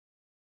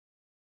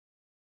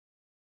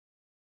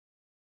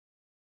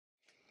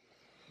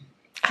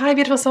Hi,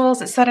 beautiful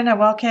souls. It's Alana.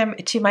 Welcome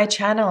to my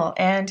channel.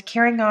 And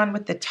carrying on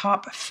with the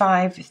top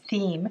 5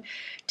 theme,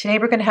 today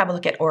we're going to have a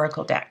look at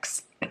oracle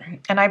decks.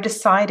 And I've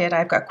decided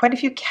I've got quite a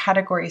few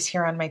categories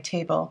here on my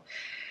table: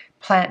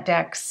 plant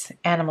decks,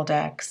 animal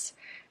decks,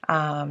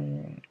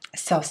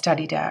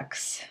 self-study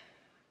decks,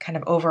 kind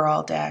of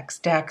overall decks,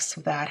 decks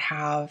that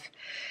have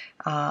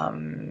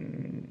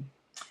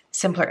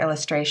simpler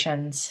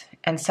illustrations.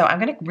 And so I'm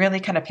going to really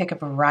kind of pick a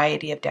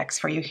variety of decks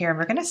for you here. And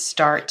we're going to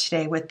start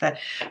today with the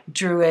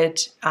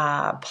Druid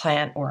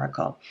plant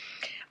oracle.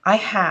 I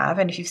have,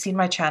 and if you've seen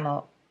my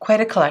channel,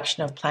 quite a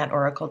collection of plant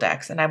oracle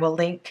decks. And I will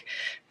link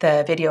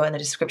the video in the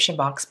description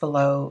box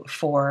below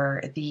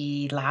for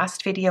the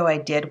last video I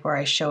did where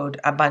I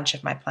showed a bunch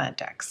of my plant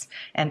decks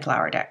and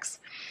flower decks.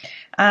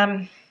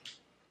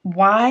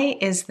 Why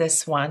is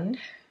this one,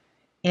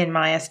 in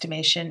my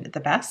estimation, the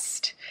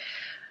best?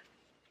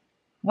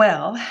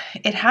 Well,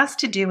 it has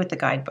to do with the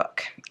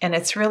guidebook, and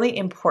it's really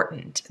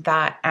important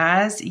that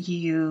as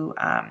you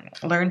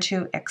learn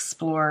to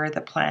explore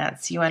the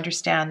plants, you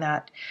understand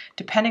that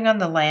depending on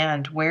the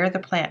land, where the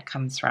plant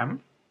comes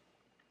from,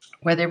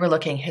 whether we're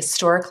looking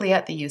historically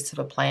at the use of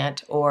a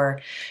plant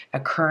or a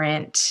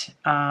current,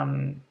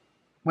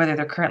 whether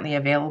they're currently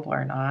available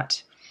or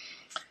not.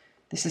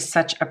 This is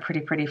such a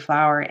pretty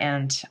flower,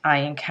 and I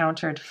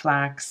encountered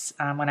flax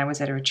when I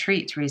was at a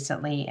retreat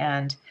recently,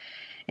 and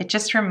it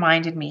just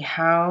reminded me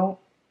how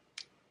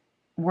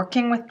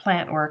working with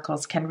plant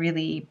oracles can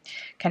really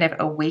kind of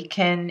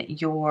awaken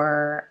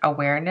your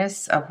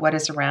awareness of what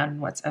is around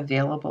and what's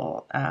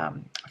available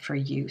for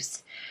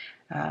use.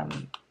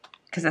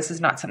 Because this is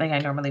not something I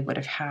normally would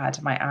have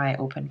had my eye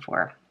open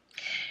for.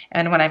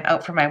 And when I'm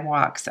out for my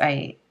walks,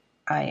 I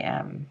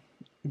am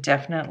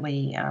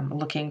definitely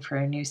looking for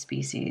a new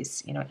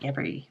species,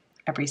 every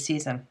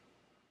season.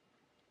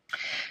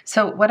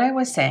 So what I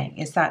was saying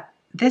is that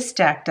this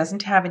deck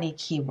doesn't have any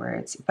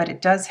keywords, but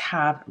it does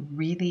have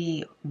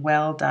really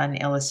well done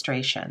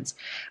illustrations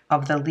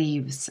of the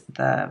leaves,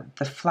 the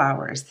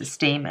flowers, the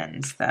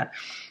stamens,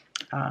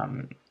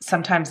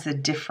 sometimes the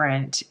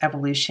different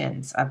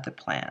evolutions of the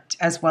plant,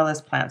 as well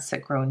as plants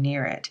that grow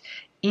near it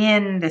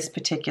in this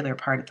particular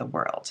part of the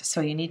world. So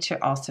you need to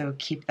also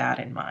keep that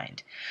in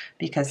mind,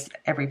 because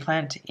every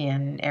plant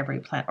in every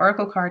plant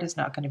oracle card is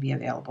not going to be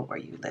available where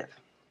you live.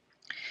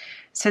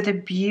 So the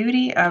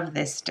beauty of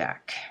this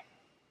deck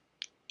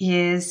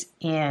is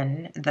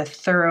in the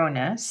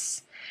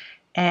thoroughness.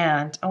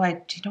 And do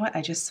you know what?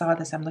 I just saw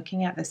this. I'm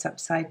looking at this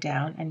upside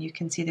down, and you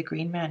can see the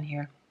green man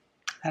here.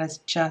 That is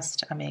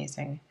just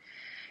amazing.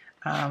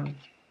 I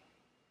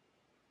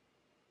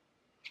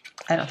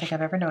don't think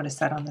I've ever noticed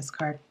that on this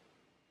card.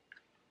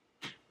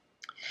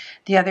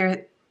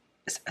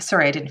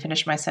 Sorry, I didn't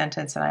finish my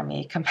sentence, and I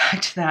may come back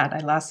to that.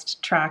 I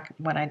lost track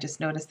when I just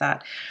noticed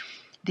that.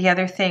 The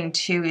other thing,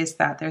 too, is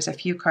that there's a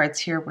few cards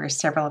here where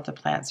several of the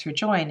plants are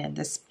joined, and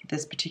this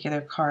particular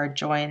card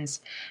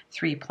joins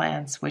 3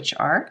 plants, which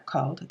are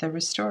called the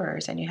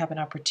Restorers, and you have an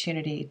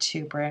opportunity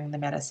to bring the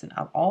medicine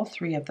of all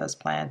 3 of those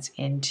plants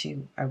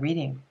into a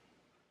reading.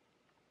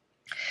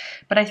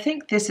 But I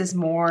think this is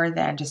more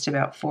than just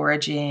about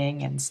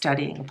foraging and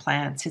studying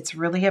plants. It's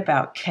really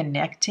about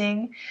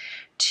connecting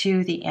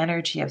to the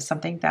energy of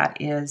something that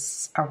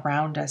is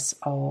around us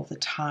all the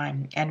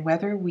time. And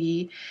whether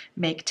we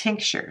make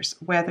tinctures,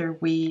 whether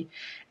we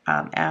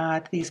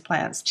add these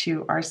plants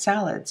to our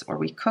salads, or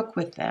we cook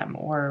with them,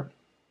 or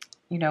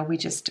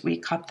we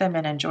cut them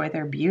and enjoy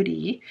their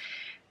beauty,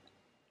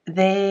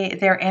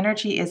 their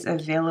energy is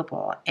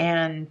available,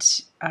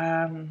 and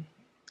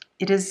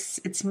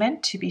it's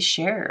meant to be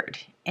shared.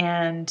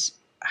 And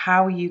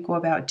how you go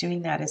about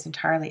doing that is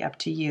entirely up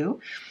to you.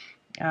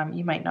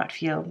 You might not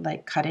feel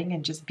like cutting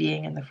and just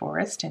being in the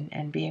forest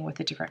and being with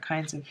the different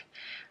kinds of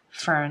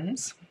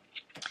ferns.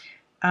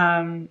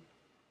 But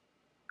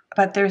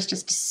there's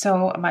just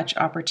so much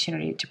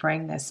opportunity to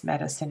bring this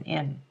medicine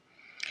in.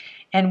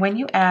 And when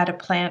you add a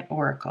plant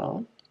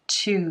oracle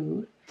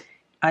to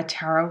a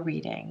tarot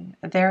reading,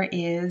 there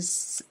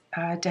is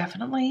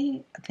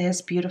definitely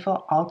this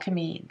beautiful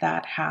alchemy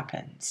that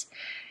happens.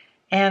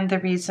 And the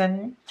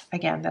reason,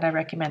 again, that I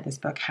recommend this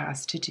book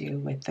has to do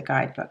with the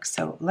guidebook.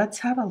 So let's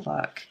have a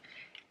look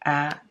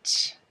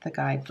at the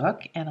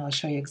guidebook, and I'll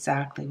show you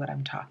exactly what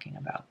I'm talking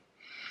about.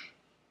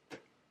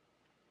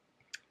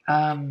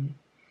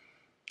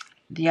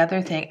 The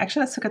other thing,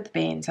 actually, let's look at the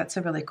Banes. That's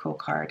a really cool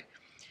card.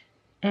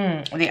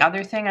 The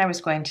other thing I was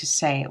going to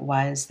say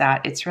was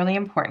that it's really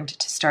important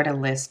to start a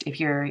list, if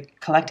you're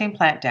collecting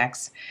plant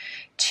decks,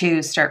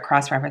 to start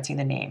cross-referencing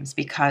the names,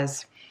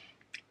 because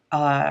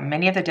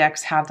many of the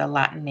decks have the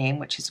Latin name,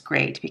 which is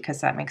great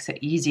because that makes it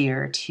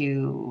easier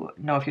to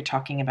know if you're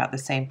talking about the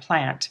same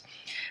plant.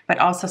 But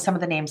also some of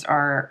the names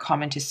are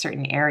common to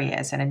certain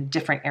areas, and a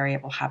different area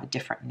will have a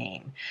different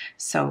name.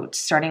 So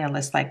starting a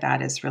list like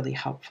that is really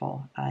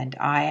helpful. And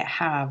I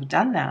have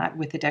done that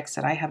with the decks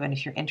that I have. And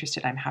if you're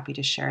interested, I'm happy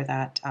to share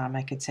that.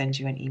 I could send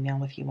you an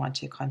email if you want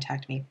to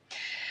contact me.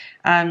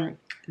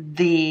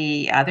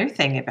 The other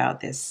thing about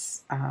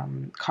this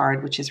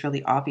card, which is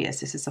really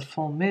obvious, this is a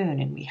full moon,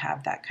 and we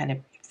have that kind of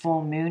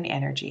full moon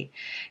energy.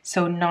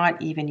 So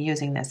not even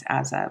using this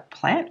as a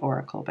plant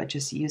oracle, but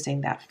just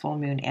using that full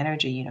moon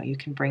energy. You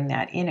can bring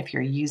that in if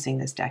you're using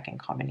this deck in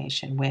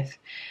combination with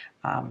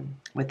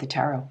the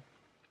tarot,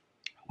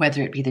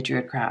 whether it be the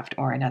Druidcraft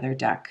or another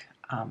deck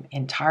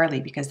entirely,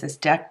 because this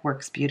deck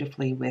works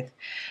beautifully with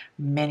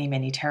many,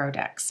 many tarot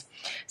decks.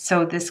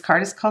 So this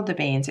card is called the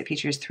Banes. It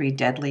features 3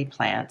 deadly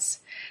plants.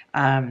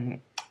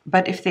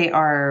 But if they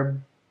are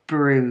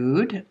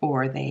brewed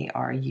or they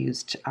are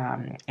used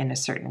in a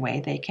certain way,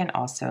 they can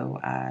also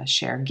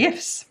share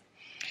gifts.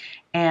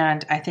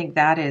 And I think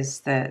that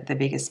is the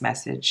biggest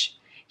message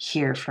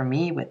here for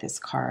me with this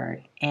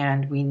card,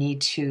 and we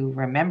need to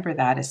remember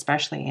that,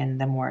 especially in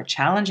the more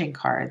challenging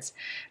cards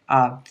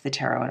of the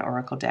tarot and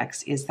oracle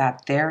decks, is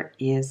that there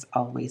is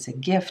always a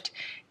gift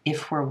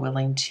if we're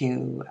willing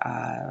to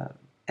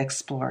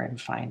explore and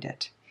find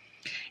it.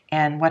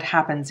 And what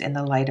happens in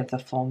the light of the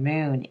full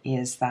moon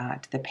is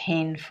that the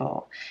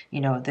painful,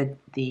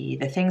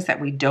 the things that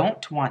we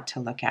don't want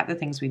to look at, the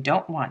things we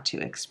don't want to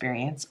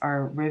experience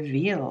are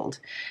revealed.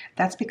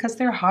 That's because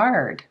they're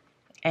hard.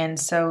 And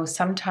so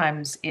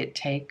sometimes it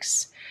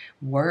takes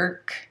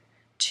work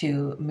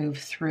to move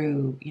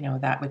through,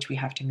 that which we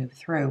have to move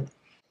through.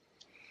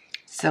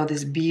 So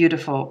this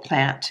beautiful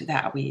plant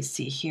that we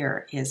see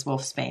here is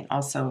wolfsbane,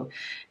 also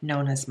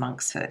known as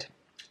monkshood.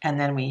 And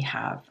then we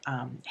have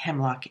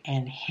hemlock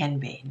and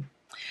henbane.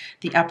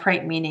 The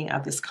upright meaning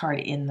of this card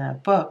in the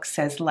book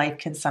says life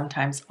can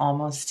sometimes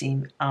almost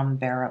seem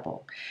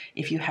unbearable.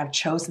 If you have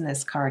chosen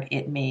this card,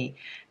 it may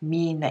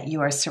mean that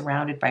you are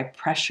surrounded by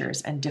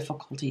pressures and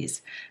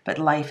difficulties, but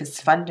life is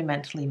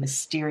fundamentally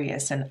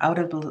mysterious, and out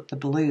of the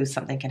blue,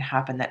 something can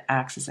happen that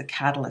acts as a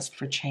catalyst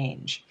for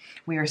change.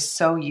 We are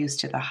so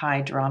used to the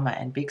high drama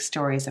and big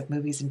stories of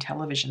movies and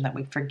television that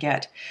we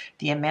forget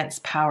the immense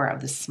power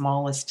of the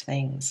smallest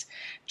things.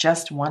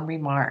 Just one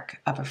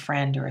remark of a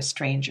friend or a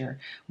stranger,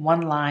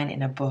 one line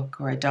in a book,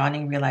 or a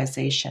dawning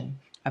realization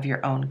of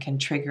your own can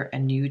trigger a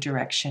new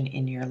direction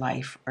in your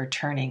life or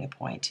turning a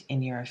point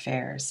in your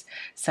affairs.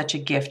 Such a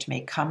gift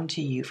may come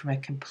to you from a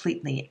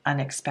completely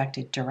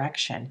unexpected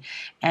direction,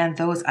 and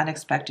those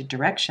unexpected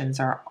directions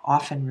are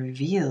often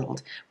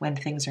revealed when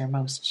things are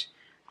most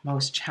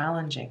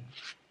challenging.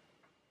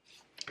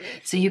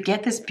 So you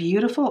get this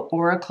beautiful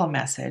oracle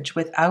message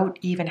without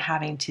even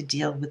having to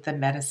deal with the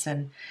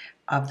medicine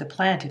of the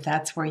plant. If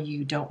that's where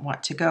you don't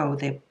want to go,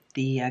 the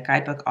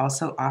guidebook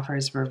also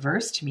offers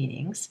reversed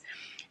meanings,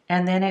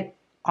 and then it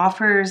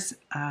offers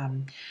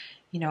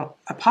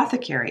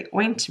apothecary,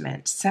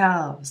 ointment,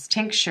 salves,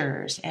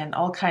 tinctures, and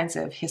all kinds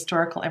of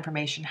historical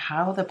information,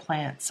 how the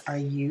plants are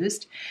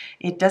used.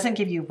 It doesn't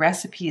give you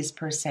recipes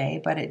per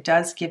se, but it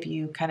does give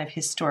you kind of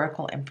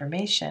historical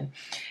information.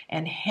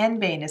 And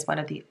henbane is one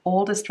of the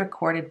oldest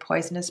recorded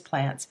poisonous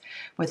plants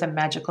with a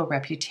magical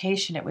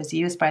reputation. It was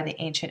used by the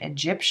ancient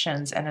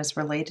Egyptians and is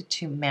related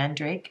to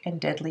mandrake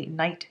and deadly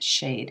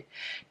nightshade.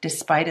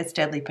 Despite its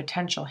deadly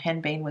potential,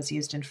 henbane was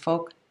used in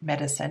folk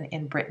medicine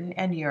in Britain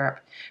and Europe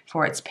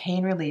for its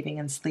pain-relieving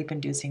and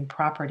sleep-inducing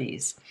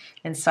properties.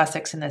 In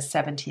Sussex in the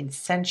 17th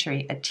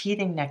century, a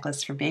teething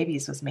necklace for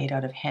babies was made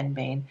out of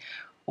henbane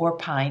or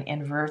pine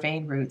and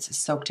vervain roots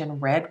soaked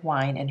in red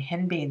wine, and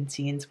henbane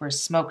seeds were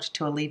smoked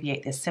to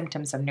alleviate the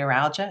symptoms of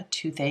neuralgia,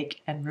 toothache,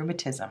 and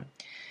rheumatism.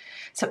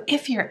 So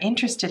if you're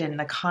interested in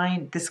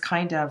this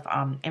kind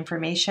of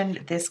information,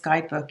 this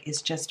guidebook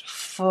is just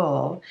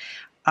full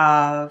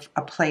of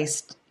a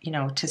place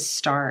to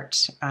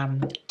start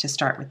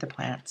with the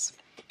plants.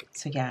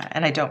 So yeah,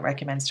 and I don't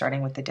recommend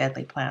starting with the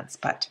deadly plants,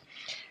 but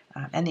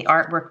and the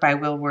artwork by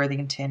Will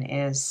Worthington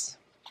is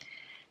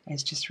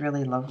just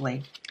really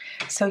lovely.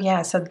 So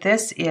yeah, so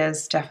this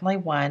is definitely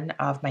one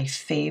of my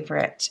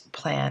favorite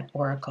plant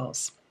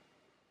oracles.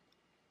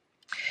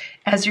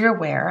 As you're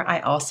aware, I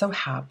also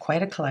have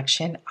quite a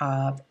collection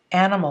of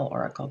animal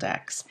oracle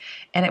decks,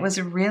 and it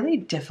was really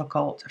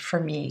difficult for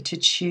me to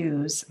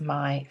choose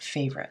my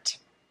favorite.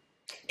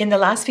 In the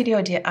last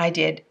video I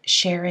did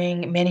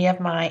sharing many of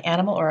my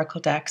animal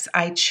oracle decks,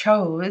 I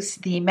chose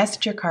the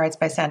messenger cards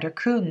by Sandra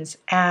Kuhn's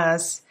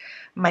as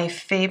my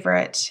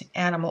favorite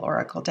animal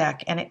oracle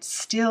deck, and it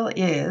still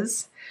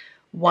is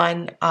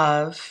one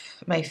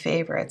of my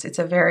favorites. It's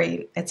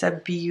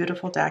a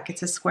beautiful deck.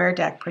 It's a square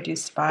deck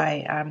produced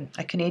by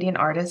a Canadian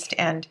artist,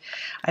 and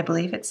I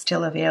believe it's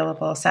still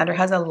available. Sandra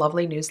has a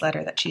lovely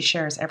newsletter that she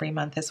shares every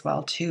month as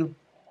well too.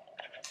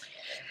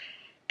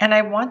 And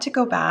I want to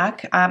go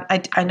back.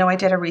 I know I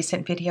did a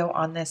recent video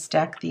on this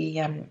deck, the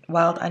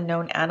Wild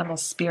Unknown Animal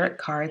Spirit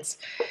cards.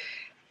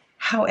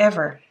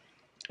 However,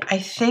 I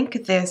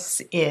think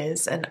this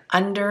is an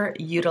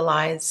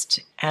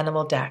underutilized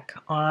animal deck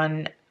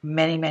on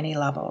many, many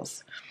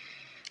levels.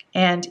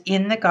 And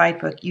in the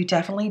guidebook, you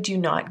definitely do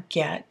not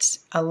get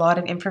a lot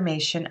of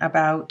information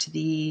about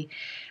the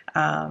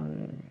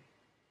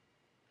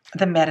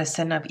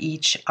medicine of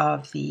each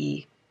of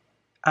the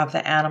of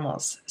the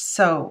animals.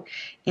 So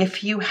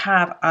if you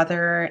have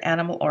other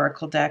animal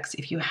oracle decks,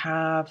 if you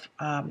have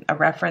a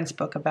reference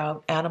book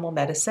about animal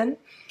medicine,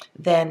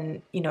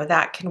 then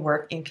that can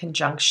work in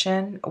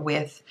conjunction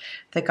with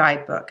the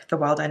guidebook, the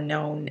Wild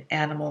Unknown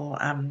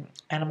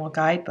animal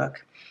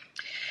guidebook.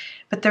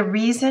 But the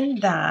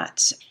reason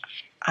that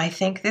I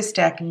think this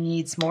deck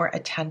needs more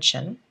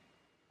attention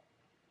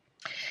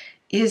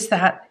is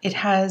that it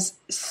has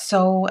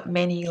so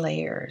many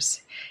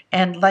layers.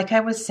 And like I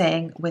was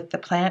saying with the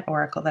plant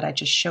oracle that I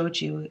just showed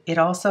you, it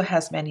also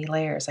has many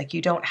layers. Like,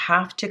 you don't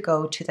have to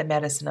go to the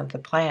medicine of the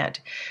plant.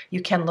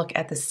 You can look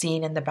at the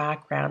scene in the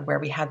background where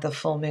we had the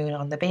full moon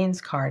on the Baines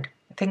card,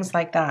 things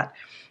like that.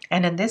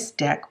 And in this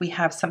deck, we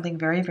have something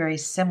very, very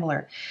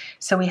similar.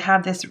 So we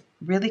have this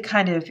really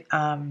kind of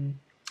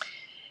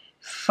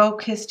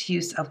focused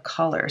use of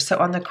color. So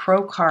on the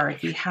Crow card,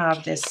 we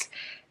have this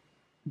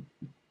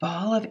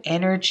ball of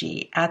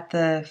energy at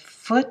the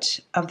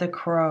foot of the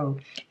crow.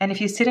 And if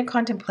you sit in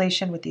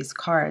contemplation with these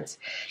cards,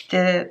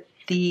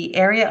 the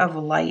area of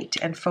light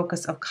and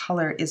focus of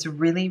color is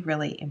really,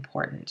 really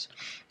important.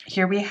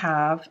 Here we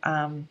have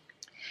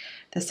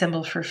the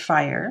symbol for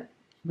fire.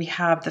 We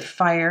have the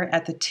fire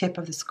at the tip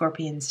of the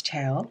scorpion's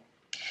tail.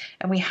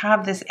 And we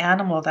have this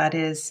animal that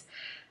is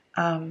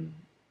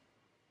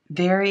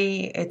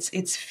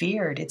it's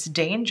feared, it's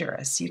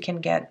dangerous. You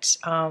can get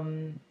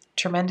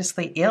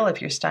tremendously ill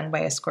if you're stung by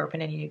a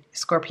scorpion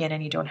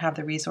and you don't have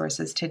the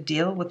resources to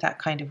deal with that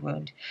kind of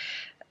wound.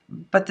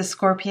 But the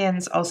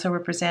scorpions also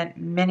represent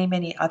many,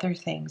 many other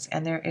things,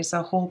 and there is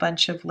a whole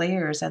bunch of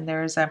layers, and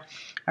there's a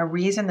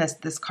reason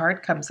this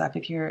card comes up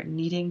if you're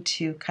needing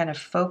to kind of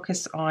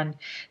focus on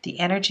the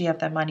energy of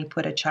the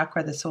Manipura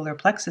chakra, the solar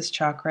plexus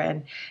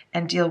chakra,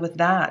 and deal with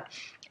that.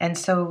 And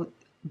so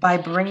by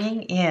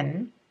bringing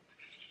in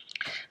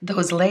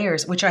those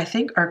layers, which I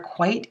think are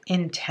quite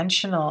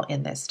intentional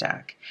in this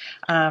deck.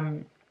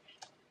 The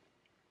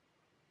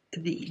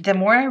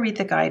more I read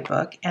the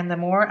guidebook and the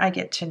more I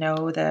get to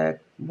know the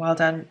well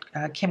done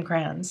Kim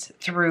Krans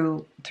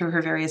through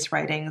her various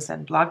writings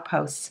and blog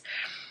posts,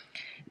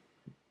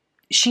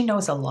 she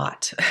knows a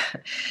lot.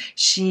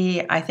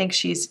 I think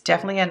she's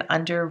definitely an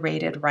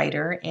underrated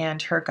writer,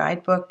 and her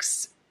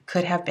guidebooks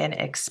could have been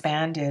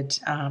expanded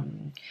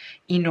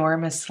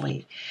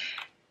enormously.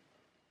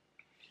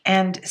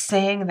 And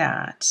saying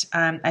that,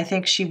 I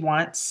think she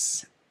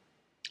wants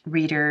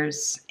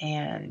readers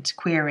and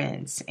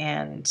querents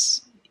and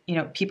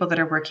people that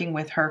are working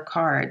with her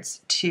cards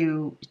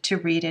to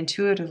read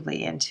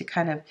intuitively and to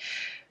kind of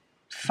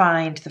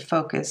find the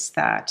focus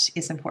that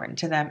is important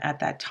to them at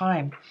that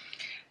time.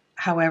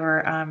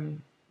 However,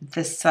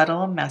 the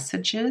subtle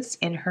messages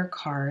in her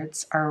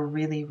cards are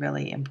really,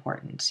 really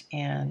important,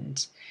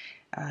 and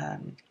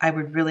I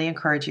would really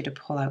encourage you to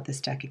pull out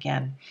this deck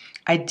again.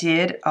 I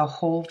did a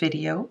whole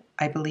video,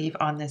 I believe,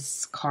 on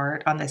this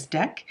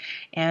deck,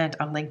 and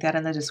I'll link that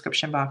in the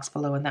description box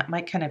below, and that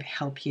might kind of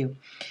help you.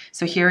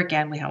 So here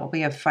again, we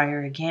have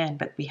fire again,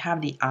 but we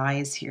have the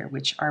eyes here,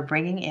 which are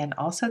bringing in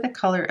also the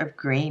color of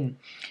green.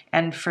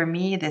 And for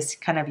me, this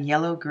kind of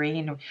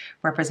yellow-green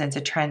represents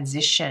a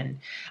transition,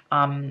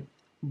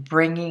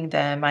 bringing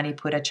the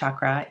Manipura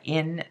chakra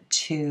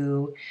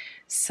into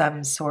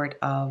some sort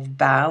of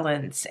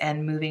balance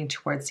and moving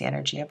towards the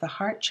energy of the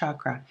heart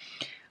chakra.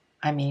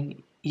 I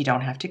mean, you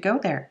don't have to go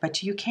there,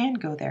 but you can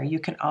go there. You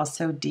can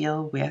also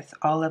deal with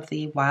all of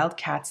the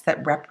wildcats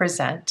that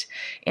represent,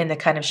 in the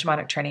kind of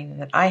shamanic training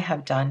that I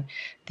have done,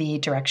 the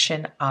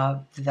direction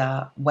of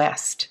the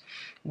west,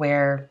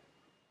 where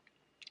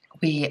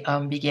we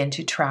begin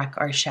to track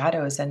our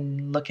shadows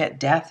and look at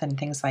death and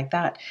things like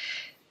that.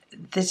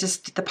 There's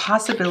just the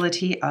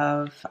possibility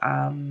of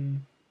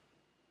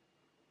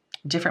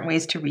different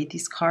ways to read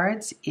these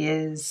cards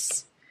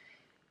is,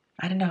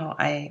 I don't know,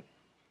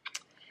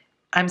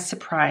 I'm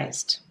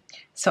surprised.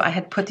 So I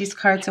had put these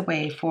cards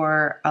away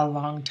for a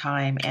long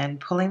time, and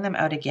pulling them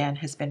out again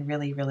has been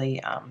really,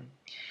 really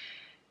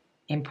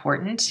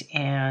important,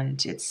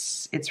 and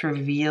it's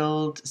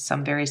revealed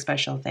some very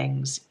special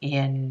things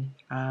in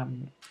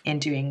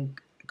doing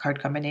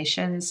card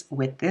combinations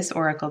with this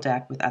oracle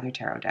deck with other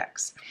tarot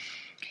decks.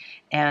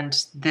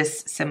 And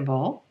this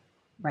symbol,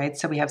 right?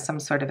 So we have some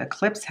sort of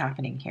eclipse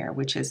happening here,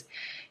 which is,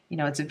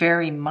 it's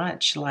very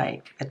much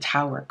like a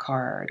tower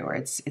card, or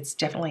it's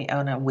definitely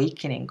an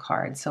awakening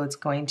card. So it's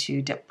going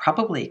to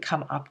probably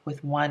come up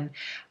with one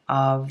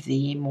of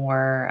the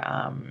more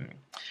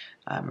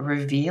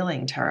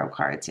revealing tarot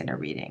cards in a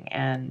reading.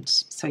 And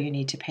so you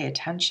need to pay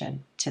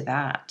attention to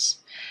that.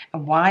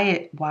 And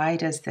why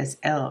does this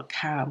elk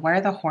have, why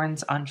are the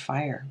horns on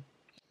fire?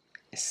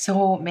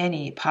 So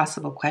many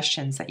possible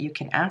questions that you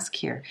can ask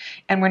here.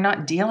 And we're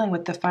not dealing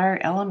with the fire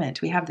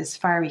element. We have this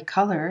fiery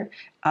color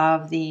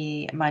of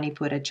the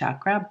Manipura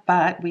chakra,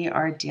 but we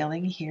are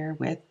dealing here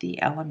with the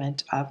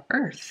element of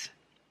earth.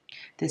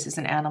 This is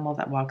an animal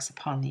that walks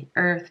upon the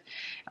earth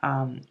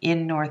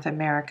in North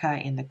America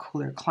in the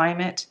cooler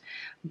climate.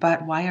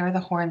 But why are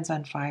the horns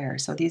on fire?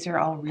 So these are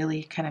all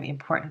really kind of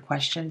important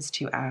questions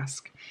to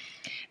ask.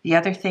 The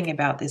other thing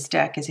about this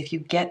deck is if you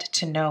get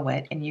to know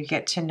it and you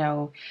get to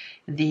know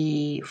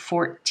the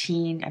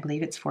 14, I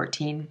believe it's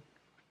 14,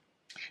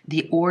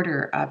 the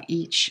order of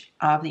each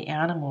of the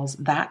animals,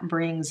 that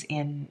brings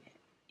in,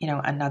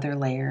 another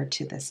layer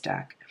to this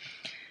deck.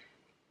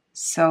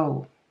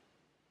 So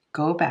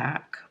go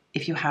back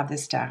if you have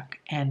this deck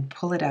and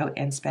pull it out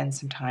and spend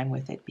some time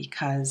with it,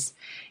 because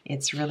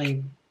it's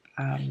really,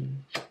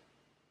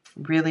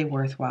 really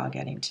worthwhile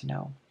getting to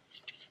know.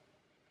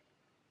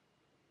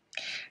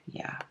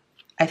 Yeah,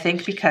 I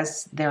think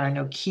because there are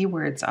no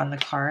keywords on the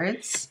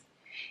cards,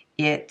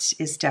 it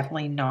is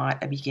definitely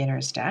not a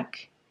beginner's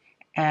deck.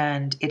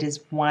 And it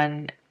is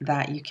one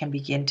that you can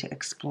begin to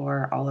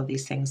explore all of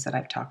these things that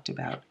I've talked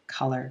about: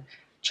 color,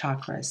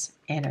 chakras,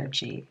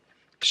 energy,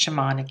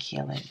 shamanic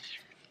healing,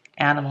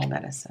 animal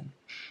medicine.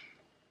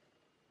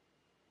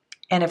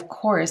 And of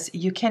course,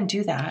 you can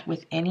do that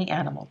with any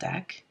animal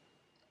deck.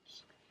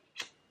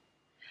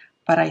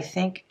 But I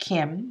think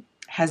Kim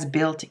has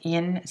built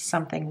in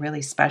something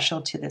really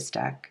special to this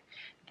deck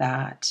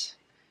that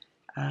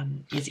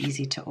is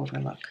easy to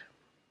overlook.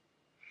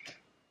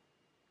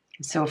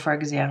 So for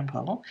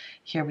example,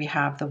 here we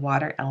have the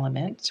water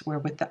element. We're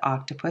with the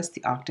octopus.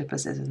 The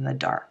octopus is in the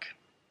dark.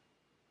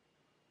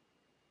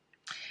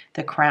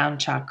 The crown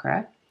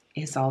chakra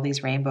is all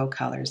these rainbow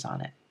colors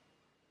on it.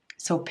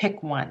 So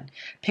pick one.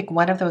 Pick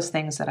one of those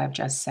things that I've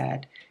just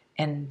said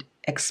and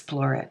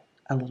explore it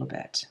a little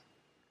bit.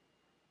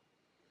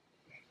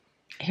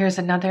 Here's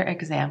another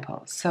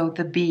example. So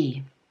the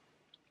bee.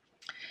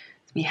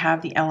 We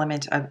have the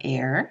element of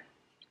air.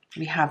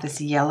 We have this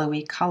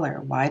yellowy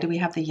color. Why do we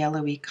have the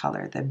yellowy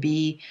color? The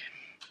bee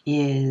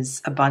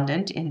is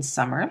abundant in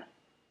summer.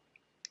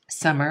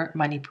 Summer,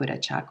 Manipura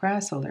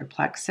chakra, solar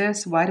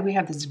plexus. Why do we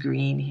have this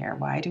green here?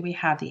 Why do we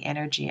have the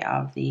energy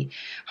of the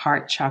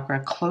heart chakra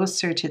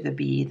closer to the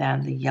bee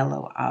than the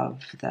yellow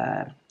of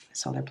the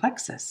solar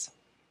plexus?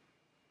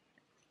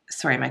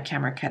 Sorry, my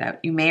camera cut out.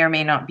 You may or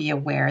may not be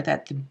aware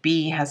that the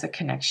bee has a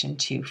connection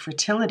to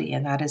fertility,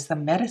 and that is the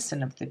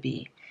medicine of the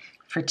bee.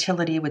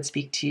 Fertility would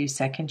speak to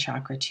second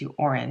chakra, to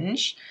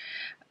orange.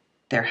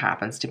 There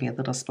happens to be a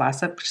little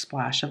splash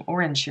of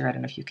orange here. I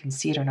don't know if you can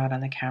see it or not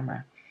on the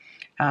camera.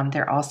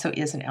 There also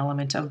is an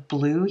element of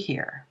blue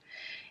here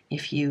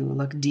if you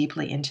look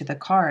deeply into the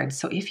card.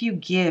 So if you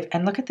give,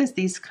 and look at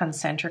these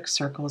concentric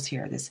circles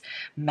here, this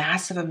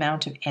massive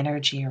amount of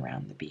energy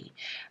around the bee,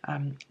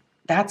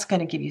 that's going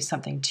to give you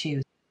something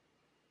too.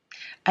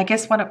 I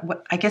guess what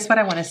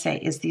I want to say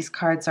is these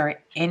cards are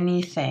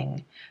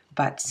anything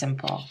but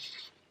simple.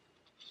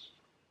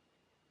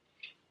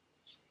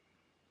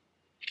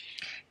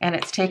 And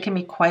it's taken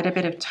me quite a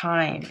bit of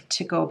time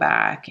to go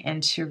back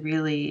and to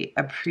really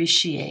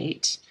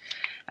appreciate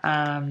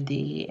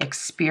the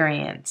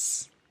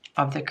experience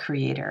of the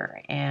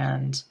creator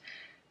and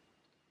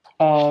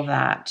all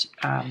that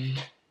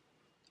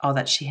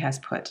she has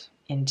put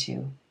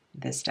into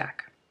this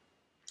deck.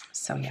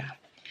 So yeah.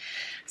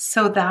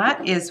 So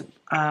that is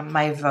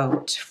my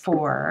vote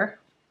for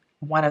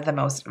one of the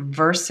most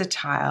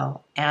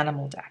versatile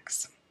animal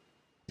decks.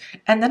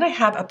 And then I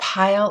have a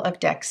pile of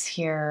decks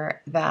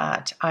here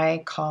that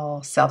I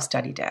call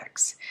self-study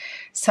decks.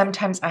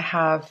 Sometimes I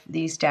have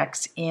these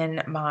decks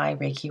in my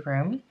Reiki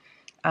room,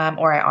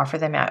 or I offer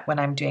them when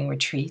I'm doing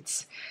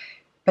retreats.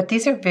 But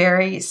these are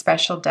very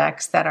special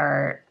decks that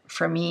are,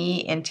 for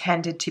me,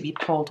 intended to be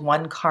pulled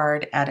one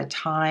card at a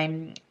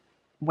time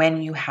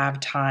when you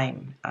have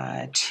time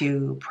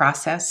to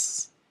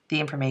process the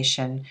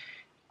information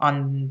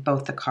on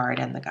both the card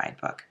and the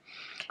guidebook.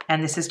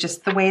 And this is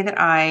just the way that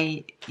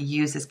I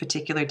use this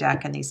particular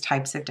deck and these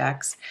types of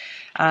decks.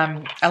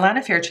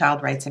 Alana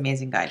Fairchild writes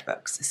amazing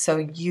guidebooks. So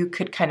you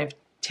could kind of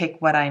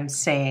take what I'm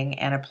saying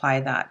and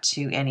apply that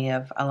to any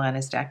of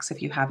Alana's decks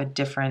if you have a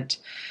different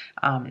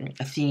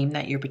a theme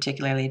that you're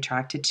particularly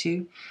attracted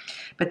to.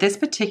 But this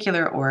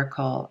particular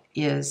oracle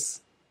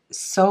is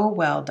so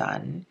well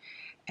done,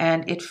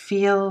 and it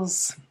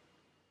feels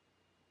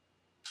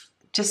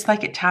just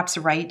like it taps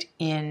right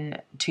in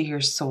to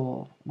your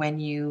soul when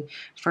you,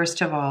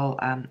 first of all,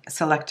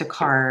 select a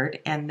card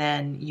and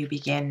then you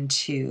begin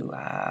to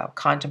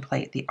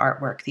contemplate the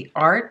artwork. The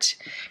art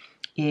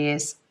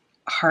is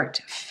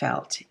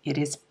heartfelt. It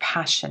is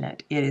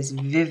passionate. It is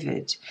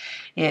vivid.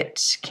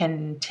 It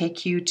can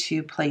take you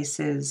to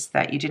places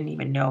that you didn't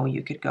even know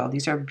you could go.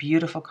 These are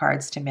beautiful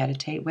cards to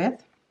meditate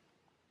with.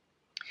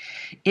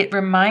 It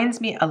reminds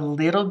me a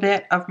little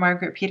bit of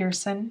Margaret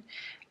Peterson.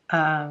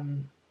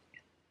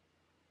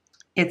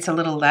 It's a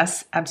little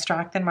less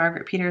abstract than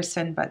Margaret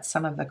Peterson, but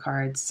some of the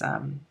cards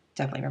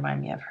definitely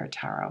remind me of her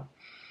tarot.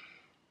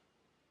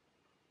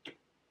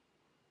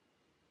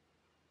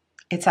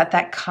 It's at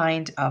that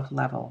kind of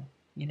level,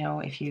 you know,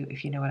 if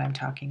you know what I'm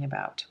talking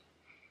about.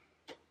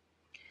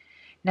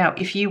 Now,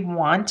 if you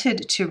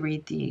wanted to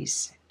read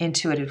these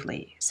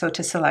intuitively. So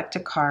to select a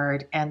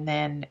card and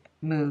then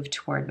move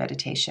toward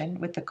meditation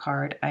with the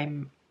card,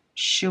 I'm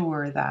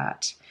sure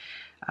that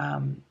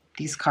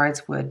these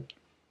cards would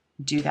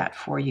do that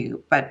for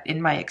you. But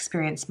in my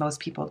experience, most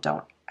people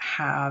don't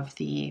have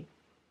the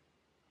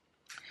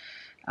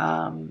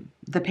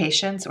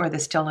patience or the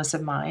stillness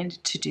of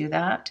mind to do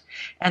that.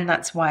 And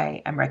that's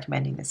why I'm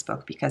recommending this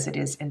book, because it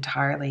is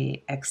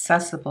entirely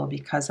accessible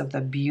because of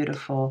the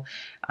beautiful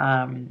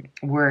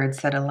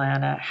words that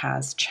Alana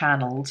has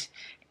channeled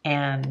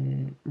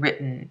and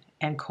written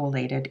and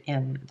collated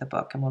in the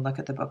book. And we'll look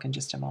at the book in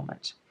just a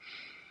moment.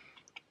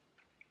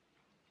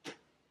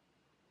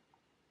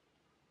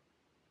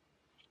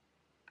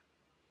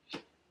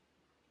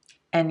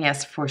 And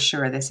yes, for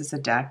sure, this is a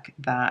deck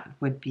that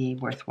would be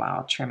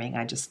worthwhile trimming.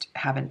 I just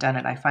haven't done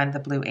it. I find the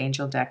Blue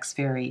Angel decks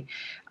very,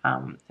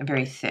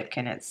 very thick,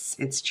 and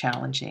it's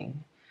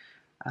challenging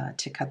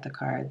to cut the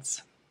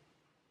cards.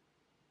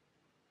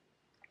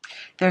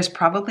 There's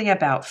probably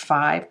about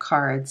 5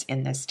 cards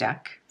in this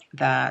deck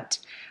that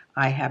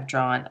I have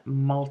drawn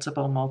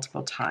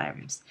multiple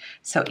times.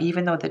 So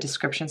even though the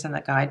descriptions in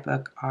the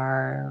guidebook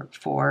are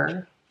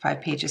 4-5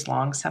 pages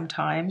long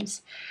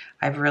sometimes,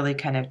 I've really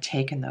kind of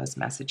taken those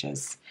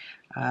messages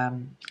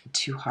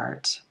to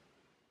heart.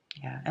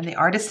 Yeah, and the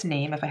artist's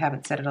name, if I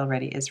haven't said it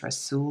already, is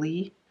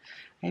Rassouli,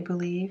 I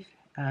believe.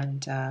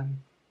 And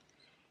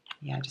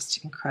yeah,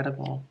 just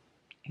incredible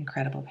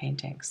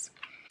paintings.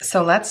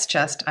 So let's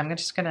just, I'm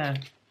just going to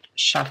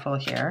shuffle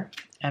here,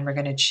 and we're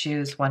going to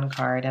choose one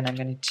card, and I'm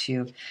going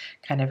to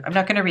kind of, I'm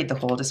not going to read the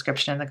whole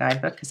description in the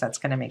guidebook because that's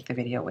going to make the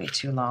video way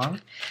too long,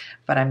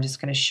 but I'm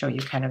just going to show you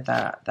kind of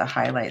the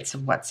highlights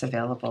of what's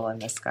available in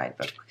this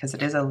guidebook, because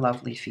it is a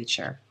lovely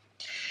feature.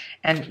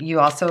 And you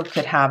also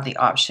could have the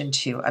option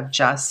to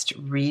adjust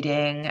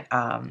reading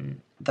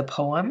the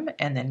poem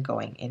and then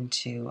going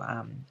into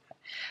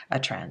a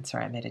trance or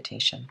a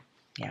meditation.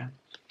 Yeah.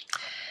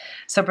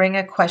 So bring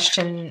a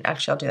question,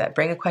 actually I'll do that.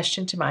 Bring a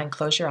question to mind,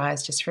 close your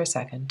eyes just for a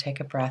second, take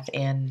a breath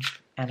in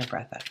and a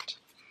breath out.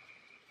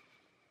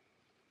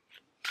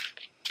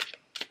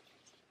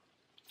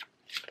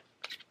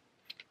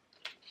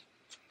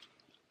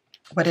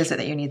 What is it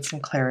that you need some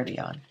clarity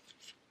on?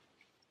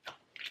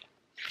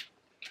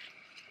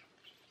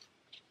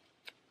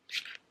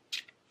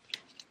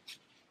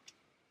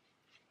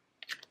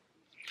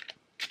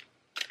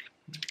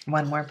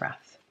 One more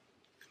breath.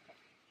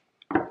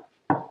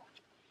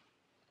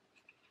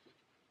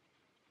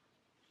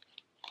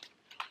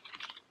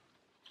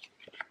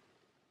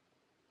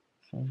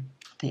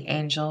 The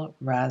angel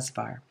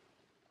Rasvar.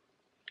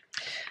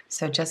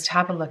 So just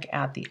have a look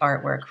at the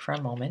artwork for a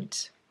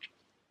moment.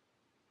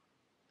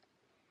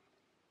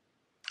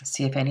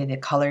 See if any of the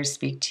colors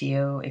speak to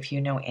you, if you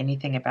know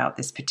anything about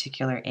this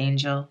particular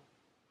angel.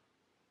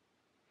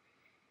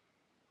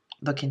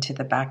 Look into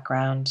the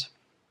background.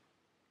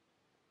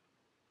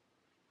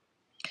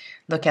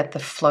 Look at the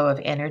flow of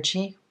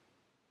energy.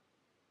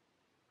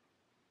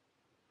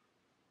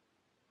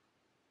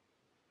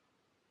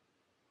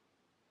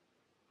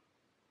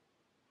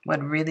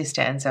 What really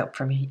stands out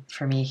for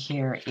me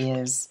here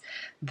is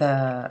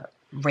the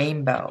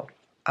rainbow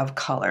of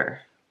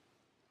color.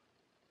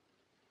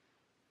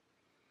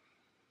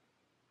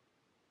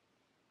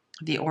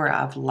 The aura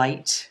of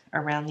light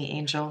around the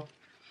angel.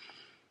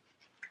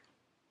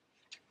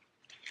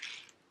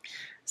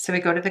 So we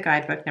go to the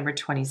guidebook number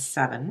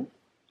 27.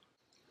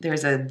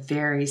 There's a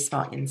very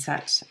small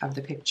inset of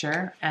the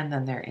picture, and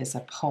then there is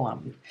a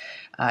poem,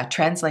 a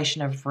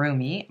translation of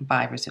Rumi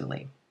by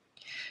Rassouli.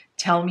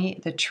 Tell me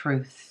the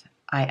truth,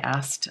 I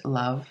asked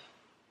love.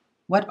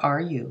 What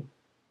are you?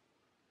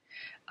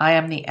 I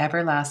am the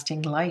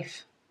everlasting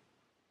life,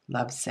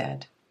 love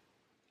said.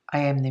 I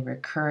am the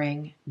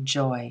recurring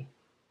joy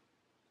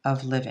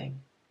of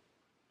living.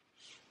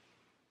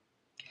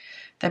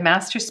 The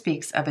master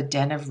speaks of a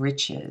den of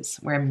riches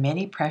where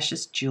many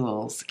precious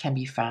jewels can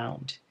be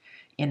found.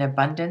 In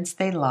abundance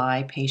they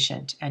lie,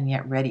 patient and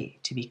yet ready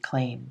to be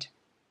claimed.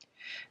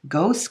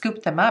 Go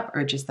scoop them up,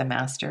 urges the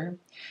master.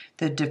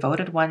 The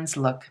devoted ones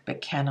look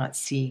but cannot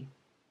see.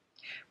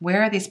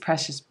 Where are these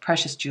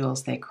precious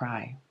jewels, they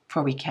cry,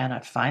 for we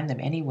cannot find them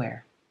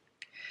anywhere.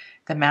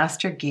 The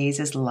master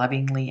gazes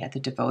lovingly at the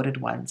devoted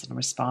ones and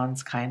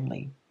responds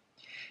kindly.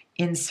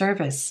 In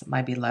service,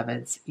 my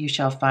beloveds, you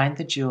shall find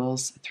the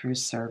jewels through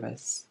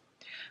service.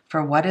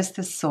 For what is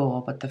the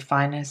soul but the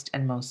finest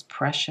and most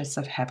precious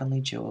of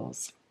heavenly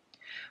jewels?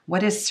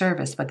 What is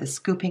service but the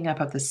scooping up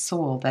of the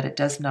soul, that it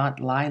does not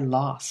lie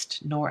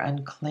lost nor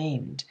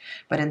unclaimed,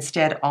 but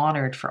instead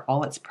honored for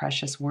all its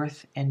precious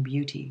worth and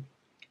beauty,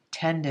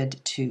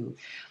 tended to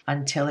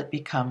until it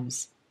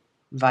becomes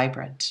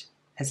vibrant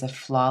as a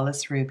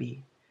flawless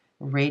ruby,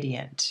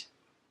 radiant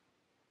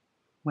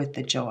with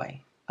the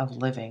joy of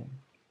living.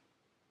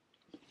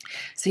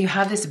 So you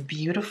have this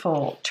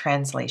beautiful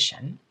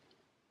translation.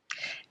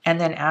 And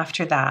then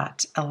after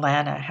that,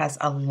 Alana has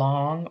a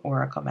long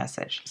oracle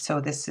message. So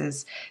this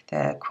is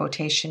the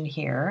quotation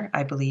here,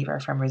 I believe, are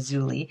from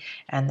Rassouli.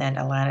 And then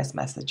Alana's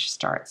message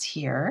starts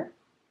here.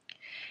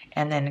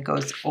 and then it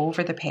goes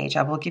over the page.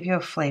 I will give you a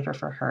flavor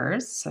for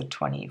hers. So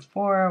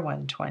 24,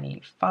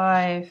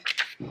 125.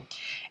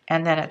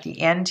 And then at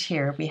the end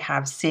here, we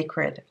have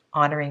sacred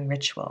honoring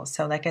rituals.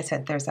 So like I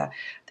said, there's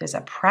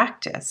a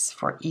practice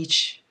for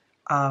each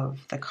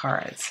of the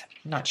cards.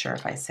 I'm not sure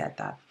if I said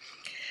that.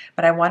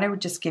 But I want to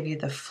just give you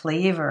the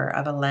flavor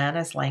of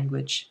Alana's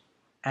language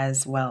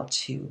as well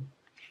too.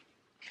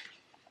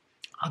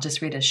 I'll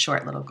just read a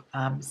short little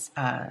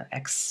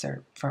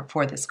excerpt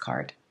for this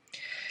card.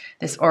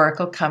 This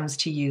oracle comes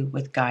to you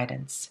with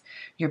guidance.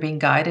 You're being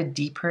guided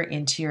deeper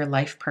into your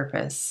life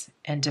purpose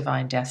and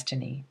divine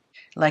destiny.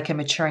 Like a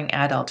maturing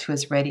adult who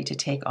is ready to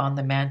take on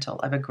the mantle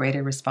of a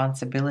greater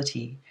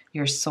responsibility,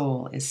 your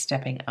soul is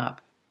stepping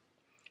up.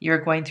 You're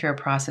going through a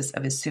process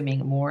of assuming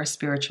more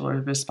spiritual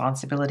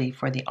responsibility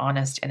for the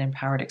honest and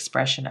empowered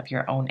expression of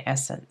your own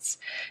essence.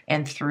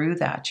 And through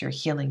that, your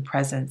healing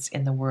presence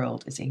in the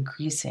world is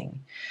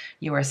increasing.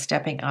 You are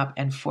stepping up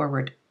and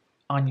forward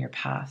on your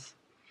path.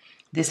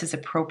 This is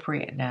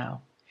appropriate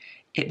now.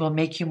 It will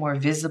make you more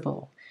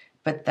visible,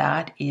 but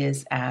that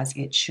is as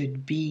it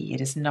should be.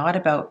 It is not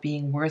about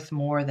being worth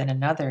more than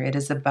another. It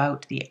is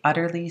about the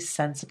utterly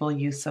sensible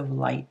use of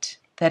light.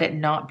 That it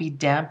not be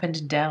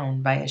dampened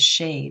down by a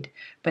shade,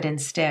 but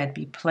instead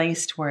be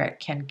placed where it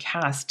can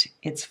cast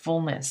its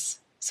fullness,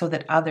 so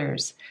that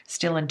others,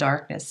 still in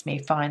darkness, may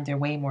find their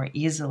way more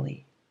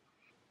easily.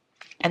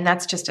 And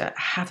that's just a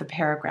half a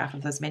paragraph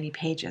of those many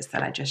pages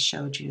that I just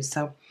showed you.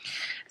 So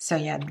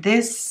yeah,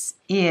 this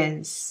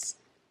is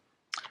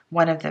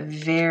one of the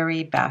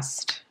very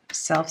best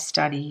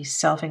self-study,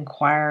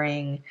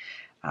 self-inquiring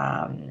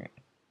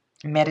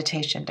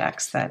meditation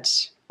decks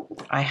that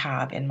I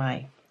have in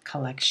my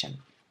collection.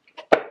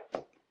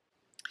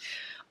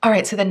 All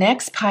right, so the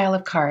next pile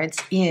of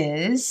cards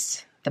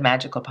is the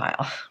magical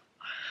pile.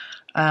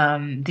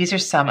 These are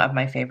some of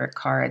my favorite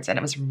cards, and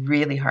it was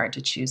really hard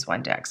to choose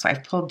one deck. So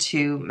I've pulled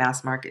two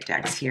mass market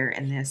decks here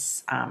in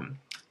this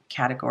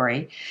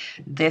category.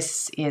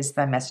 This is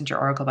the Messenger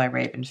Oracle by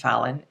Ravynne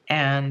Phelan,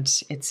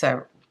 and it's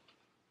a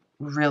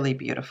really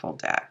beautiful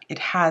deck. It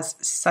has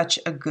such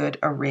a good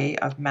array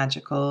of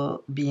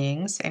magical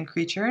beings and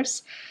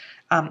creatures.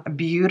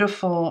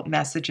 Beautiful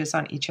messages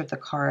on each of the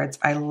cards.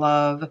 I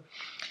love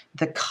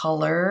the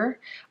color.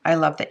 I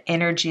love the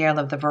energy. I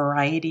love the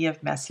variety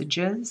of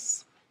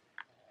messages.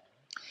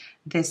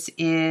 This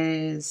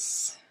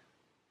is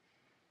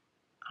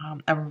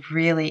a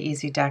really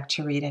easy deck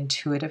to read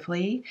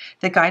intuitively.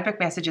 The guidebook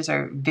messages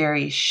are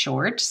very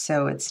short,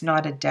 so it's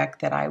not a deck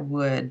that I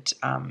would,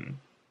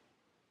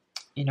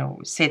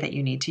 say that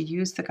you need to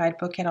use the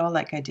guidebook at all,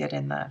 like I did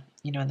in the,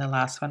 in the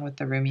last one with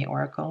the Rumi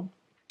Oracle.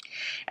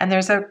 And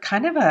there's a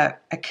kind of a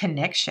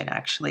connection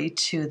actually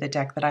to the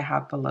deck that I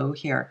have below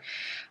here,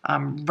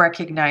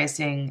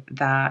 recognizing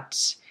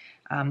that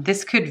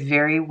this could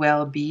very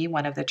well be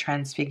one of the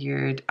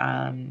transfigured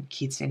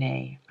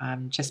Kitsune,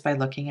 just by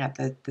looking at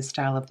the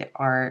style of the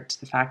art,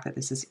 the fact that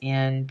this is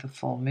in the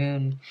full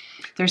moon.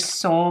 There's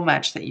so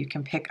much that you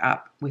can pick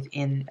up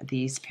within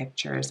these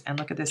pictures. And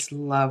look at this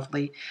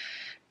lovely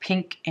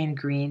pink and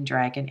green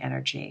dragon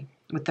energy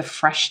with the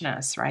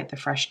freshness, right? The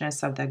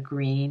freshness of the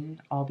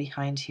green all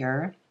behind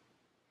here.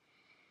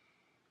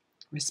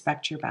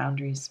 Respect your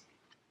boundaries.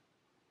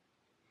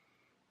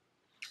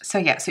 So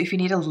yeah, so if you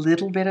need a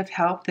little bit of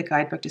help, the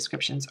guidebook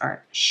descriptions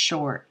are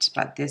short,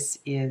 but this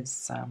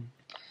is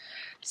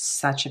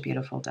such a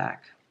beautiful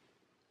deck.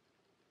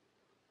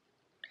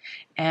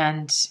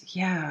 And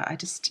yeah,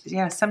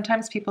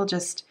 sometimes people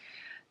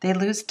they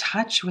lose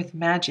touch with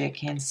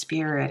magic and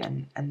spirit,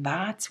 and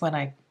that's when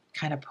I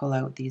kind of pull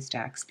out these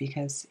decks,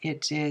 because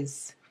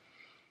it's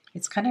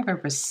kind of a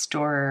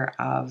restorer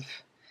of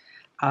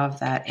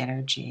that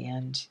energy.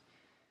 And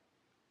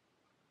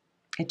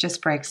it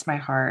just breaks my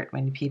heart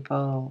when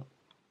people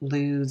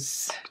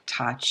lose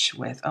touch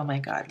with, oh my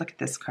God, look at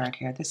this card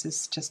here. This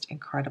is just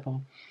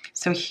incredible.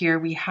 So here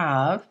we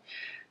have,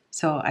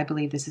 so I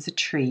believe this is a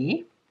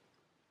tree.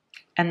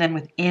 And then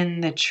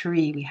within the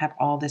tree, we have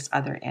all this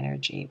other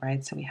energy,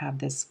 right? So we have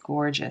this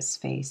gorgeous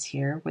face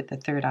here with the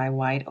third eye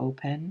wide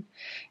open.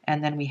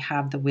 And then we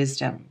have the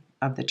wisdom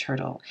of the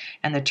turtle,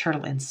 and the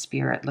turtle in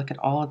spirit. Look at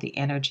all of the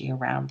energy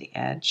around the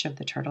edge of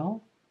the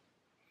turtle.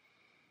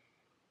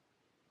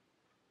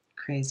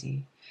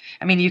 Crazy.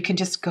 I mean, you can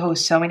just go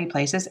so many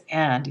places,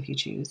 and if you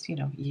choose,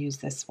 use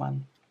this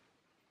one.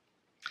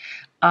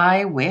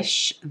 I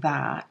wish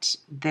that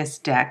this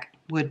deck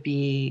would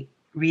be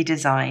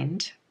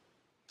redesigned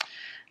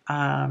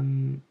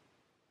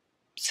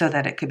so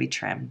that it could be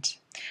trimmed,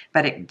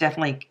 but it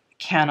definitely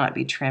cannot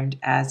be trimmed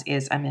as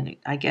is. I mean,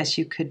 I guess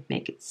you could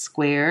make it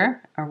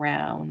square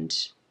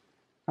around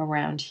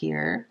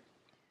here,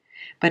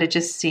 but it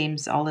just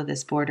seems all of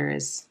this border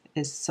is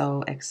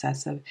so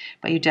excessive.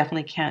 But you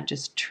definitely can't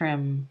just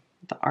trim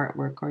the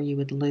artwork, or you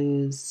would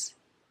lose,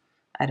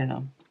 I don't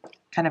know,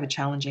 kind of a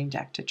challenging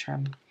deck to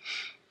trim.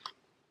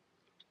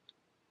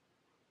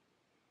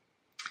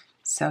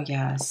 So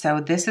yeah, so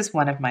this is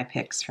one of my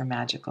picks for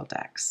magical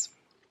decks.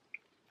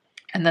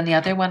 And then the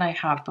other one I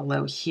have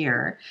below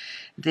here,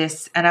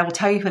 this, and I will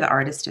tell you who the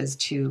artist is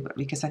too,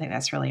 because I think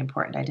that's really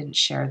important. I didn't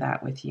share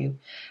that with you.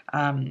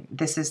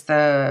 This is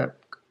the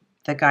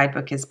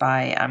guidebook is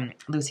by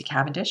Lucy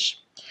Cavendish.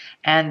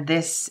 And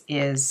this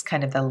is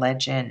kind of the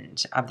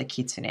legend of the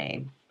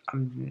Kitsune,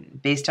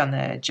 based on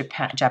the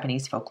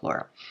Japanese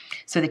folklore.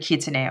 So the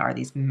Kitsune are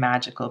these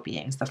magical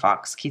beings. The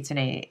fox,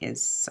 Kitsune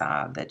is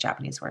the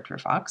Japanese word for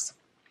fox.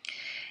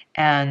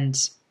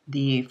 And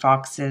the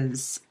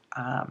foxes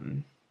are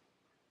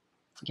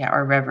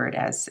revered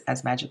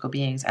as magical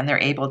beings, and they're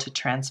able to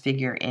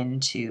transfigure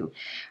into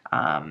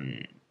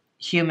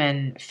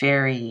human,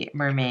 fairy,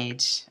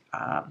 mermaid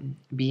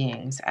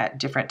beings at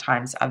different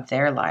times of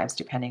their lives,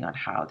 depending on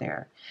how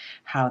they're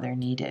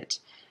needed.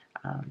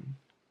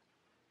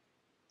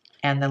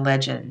 And the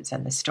legends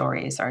and the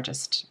stories are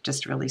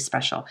just really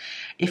special.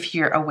 If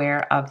you're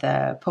aware of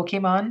the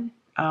Pokemon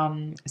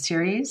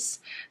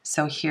series,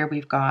 so here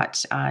we've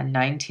got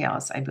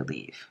Ninetales, I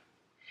believe.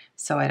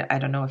 So I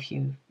don't know if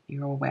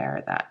you're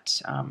aware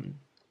that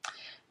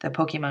the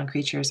Pokemon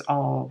creatures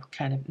all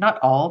kind of, not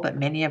all, but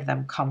many of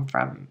them come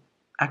from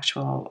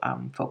actual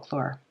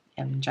folklore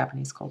in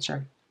Japanese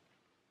culture.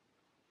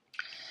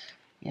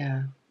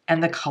 Yeah,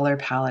 and the color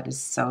palette is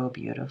so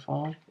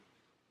beautiful.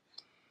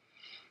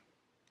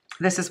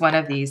 This is one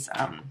of these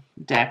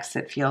decks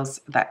that feels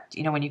that,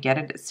 you know, when you get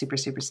it, it's super,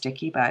 super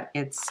sticky, but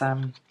it's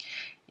what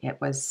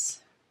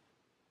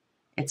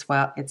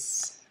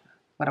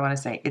I want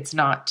to say. It's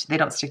not, they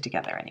don't stick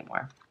together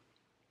anymore.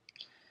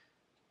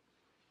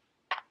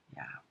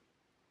 Yeah.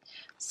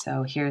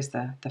 So here's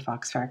the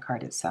Foxfire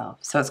card itself.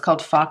 So it's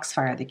called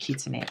Foxfire, the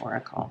Kitsune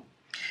Oracle.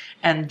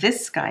 And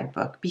this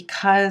guidebook,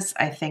 because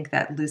I think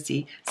that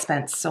Lucy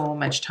spent so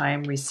much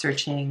time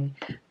researching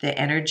the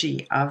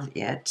energy of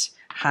it,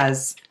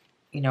 has,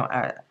 you know,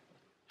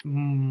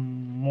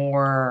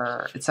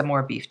 it's a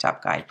more beefed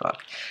up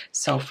guidebook.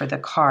 So for the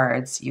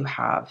cards, you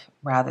have,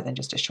 rather than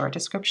just a short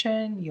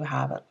description, you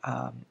have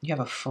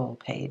a full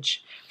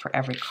page for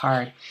every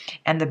card.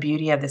 And the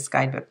beauty of this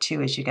guidebook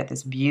too is you get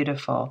this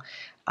beautiful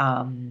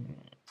kind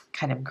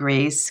of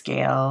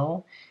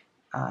grayscale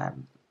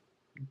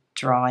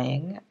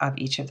drawing of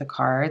each of the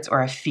cards,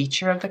 or a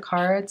feature of the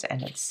cards,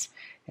 and it's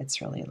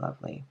really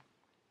lovely.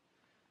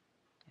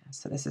 Yeah,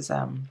 so this is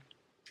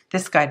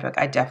this guidebook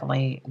I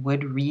definitely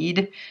would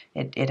read.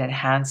 It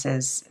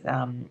enhances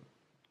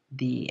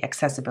the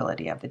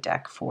accessibility of the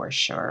deck for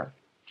sure.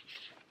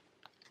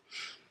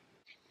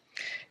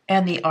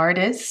 And the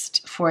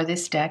artist for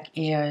this deck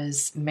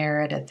is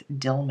Meredith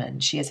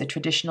Dillman. She is a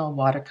traditional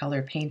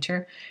watercolor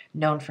painter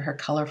known for her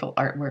colorful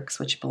artworks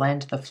which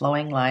blend the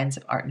flowing lines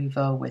of Art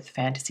Nouveau with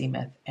fantasy,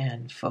 myth,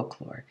 and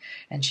folklore.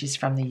 And she's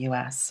from the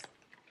US.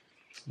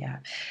 Yeah.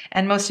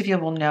 And most of you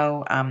will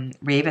know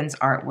Ravynne's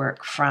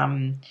artwork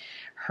from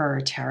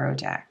her tarot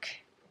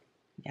deck.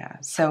 Yeah.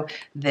 So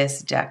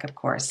this deck, of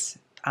course,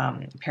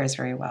 pairs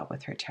very well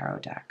with her tarot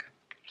deck.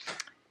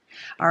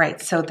 All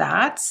right. So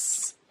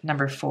that's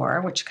number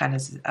 4, which kind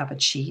of is of a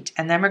cheat.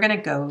 And then we're going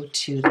to go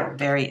to the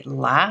very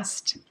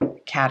last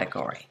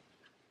category.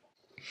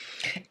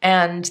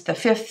 And the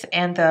 5th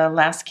and the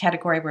last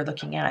category we're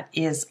looking at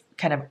is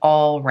kind of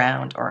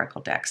all-round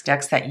oracle decks.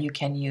 Decks that you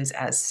can use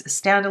as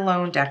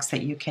standalone, decks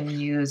that you can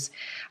use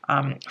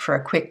for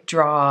a quick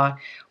draw,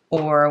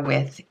 or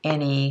with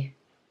any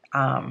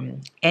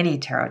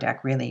tarot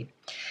deck, really.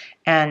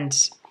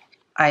 And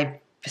I've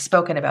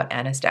spoken about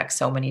Anna's deck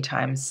so many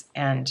times,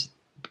 and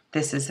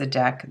this is a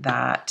deck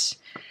that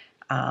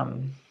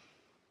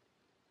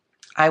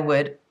I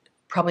would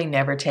probably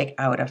never take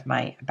out of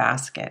my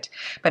basket.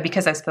 But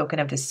because I've spoken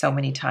of this so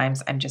many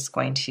times, I'm just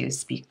going to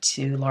speak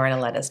to Lauren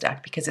Aletta's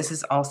deck, because this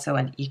is also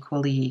an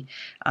equally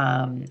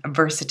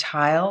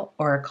versatile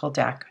oracle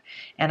deck.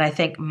 And I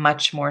think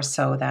much more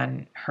so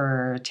than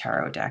her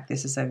tarot deck.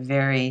 This is a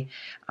very,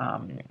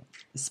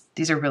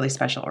 these are really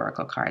special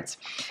oracle cards.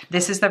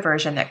 This is the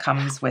version that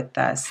comes with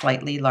the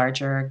slightly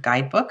larger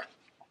guidebook.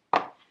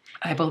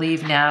 I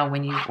believe now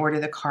when you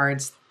order the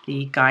cards,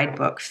 the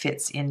guidebook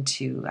fits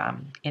into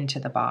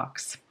the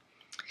box.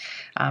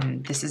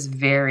 This is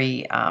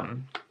very,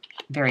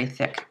 very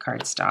thick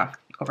cardstock,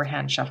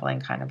 overhand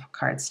shuffling kind of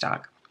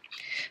cardstock.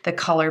 The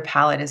color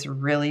palette is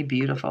really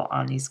beautiful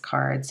on these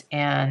cards,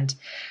 and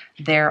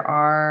there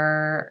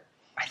are,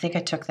 I think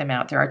I took them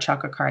out, there are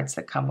chocolate cards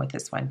that come with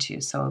this one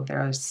too, so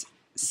there's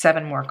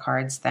 7 more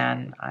cards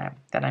than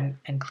that I'm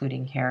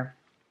including here.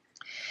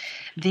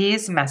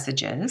 These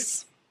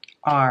messages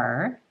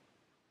are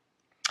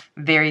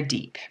very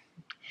deep,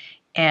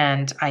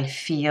 and I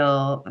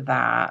feel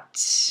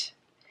that,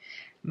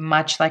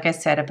 much like I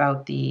said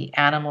about the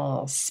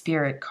animal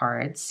spirit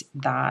cards,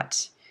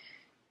 that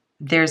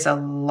there's a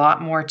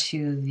lot more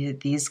to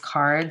these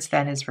cards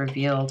than is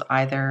revealed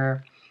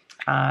either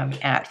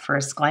at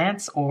first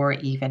glance or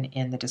even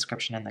in the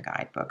description in the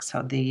guidebook.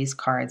 So these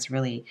cards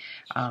really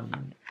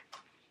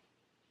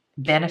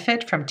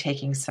benefit from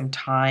taking some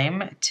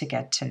time to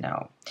get to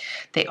know.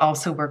 They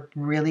also work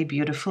really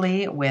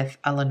beautifully with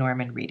a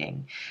Lenormand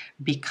reading,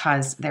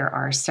 because there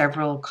are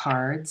several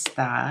cards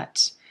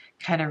that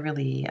kind of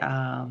really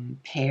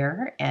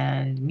pair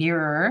and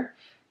mirror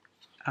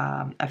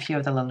a few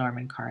of the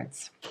Lenormand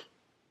cards.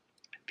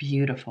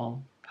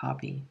 Beautiful,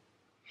 Poppy.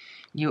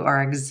 You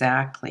are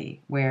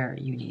exactly where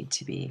you need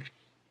to be.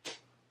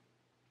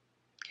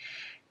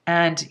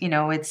 And, you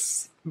know,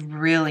 it's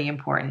really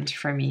important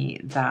for me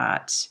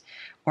that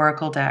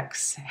Oracle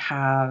decks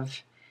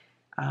have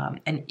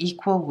an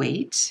equal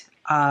weight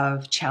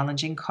of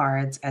challenging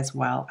cards as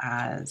well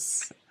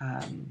as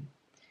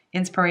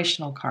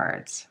inspirational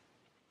cards.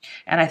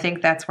 And I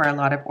think that's where a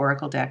lot of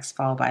Oracle decks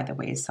fall by the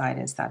wayside,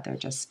 is that they're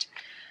just,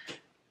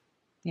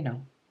 you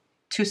know,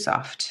 too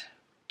soft.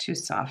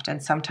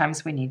 And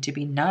sometimes we need to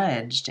be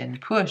nudged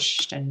and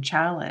pushed and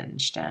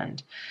challenged.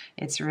 And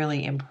it's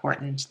really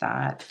important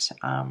that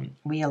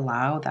we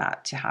allow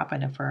that to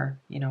happen if we're,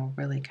 you know,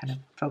 really kind of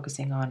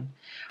focusing on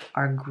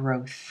our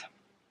growth.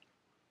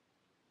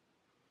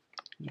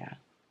 Yeah.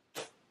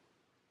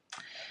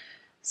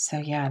 So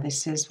yeah,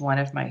 this is one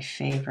of my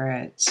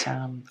favorite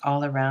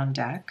all-around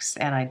decks,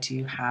 and I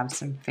do have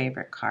some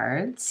favorite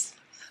cards.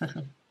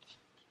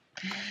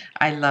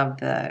 I love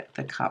the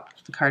cup,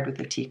 the card with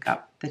the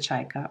teacup, the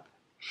chai cup,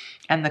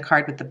 and the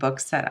card with the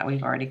books that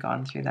we've already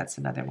gone through. That's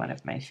another one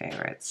of my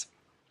favorites.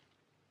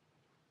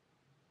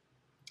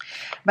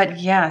 But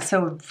yeah,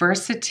 so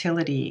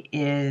versatility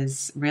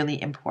is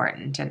really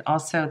important, and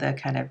also the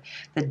kind of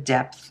the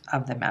depth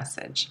of the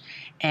message.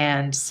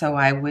 And so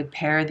I would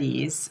pair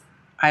these.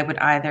 You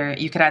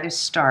could either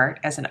start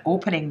as an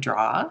opening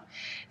draw,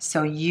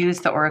 so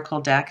use the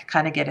Oracle deck,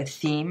 kind of get a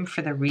theme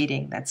for the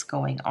reading that's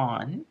going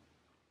on.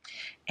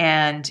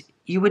 And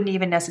you wouldn't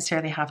even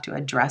necessarily have to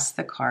address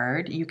the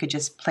card. You could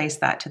just place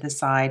that to the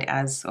side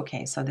as,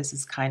 okay, so this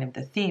is kind of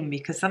the theme,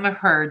 because some of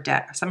her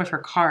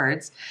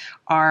cards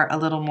are a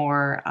little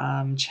more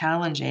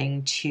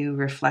challenging to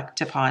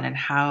reflect upon, and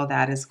how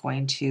that is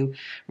going to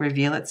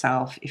reveal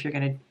itself if you're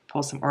going to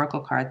pull some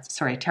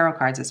tarot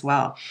cards as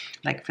well.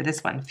 Like for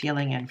this one,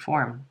 feeling and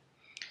form,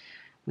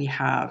 we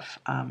have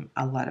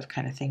a lot of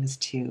kind of things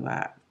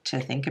to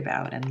think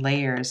about, and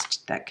layers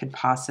that could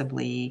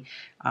possibly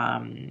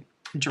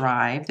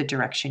drive the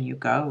direction you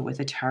go with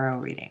a tarot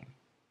reading.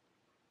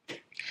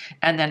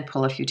 And then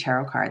pull a few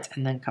tarot cards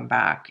and then come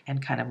back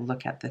and kind of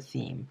look at the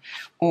theme.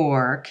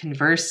 Or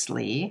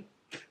conversely,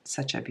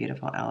 such a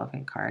beautiful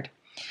elephant card.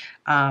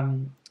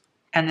 And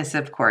this,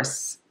 of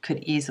course,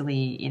 could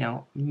easily, you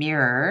know,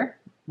 mirror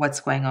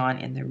what's going on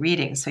in the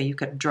reading. So you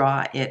could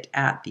draw it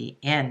at the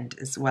end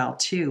as well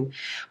too.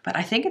 But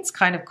I think it's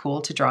kind of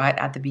cool to draw it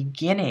at the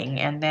beginning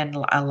and then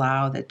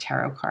allow the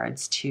tarot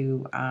cards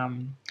to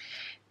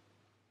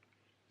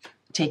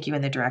take you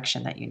in the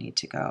direction that you need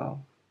to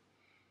go.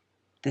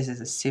 This is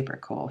a super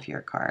cool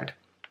Fear card.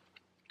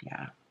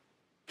 Yeah.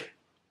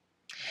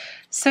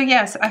 So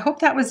yes, I hope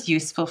that was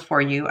useful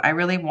for you. I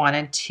really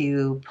wanted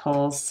to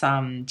pull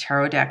some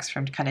tarot decks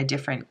from kind of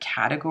different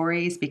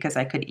categories, because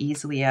I could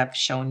easily have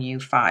shown you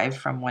 5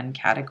 from one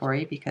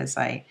category, because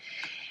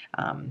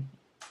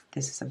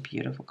this is a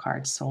beautiful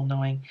card, Soul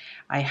Knowing.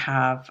 I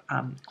have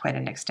quite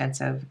an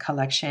extensive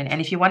collection.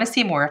 And if you want to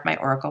see more of my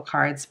Oracle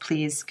cards,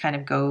 please kind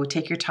of go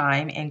take your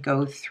time and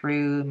go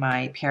through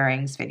my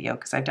pairings video,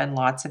 because I've done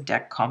lots of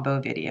deck combo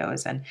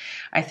videos. And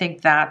I think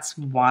that's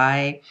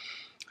why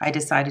I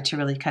decided to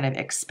really kind of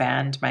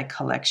expand my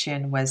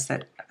collection, was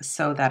that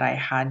so that I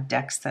had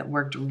decks that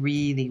worked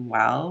really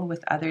well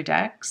with other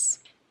decks.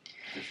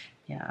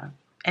 Yeah.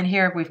 And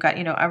here we've got,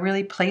 you know, a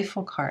really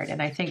playful card.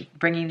 And I think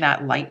bringing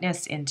that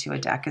lightness into a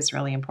deck is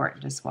really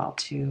important as well,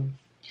 too.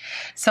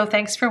 So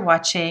thanks for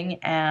watching.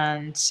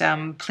 And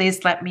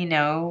please let me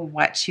know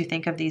what you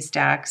think of these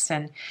decks,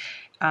 and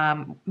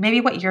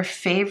maybe what your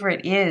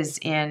favorite is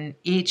in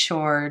each,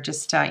 or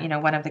just, you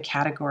know, one of the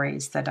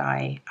categories that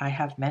I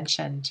have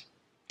mentioned.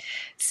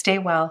 Stay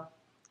well.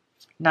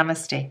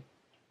 Namaste.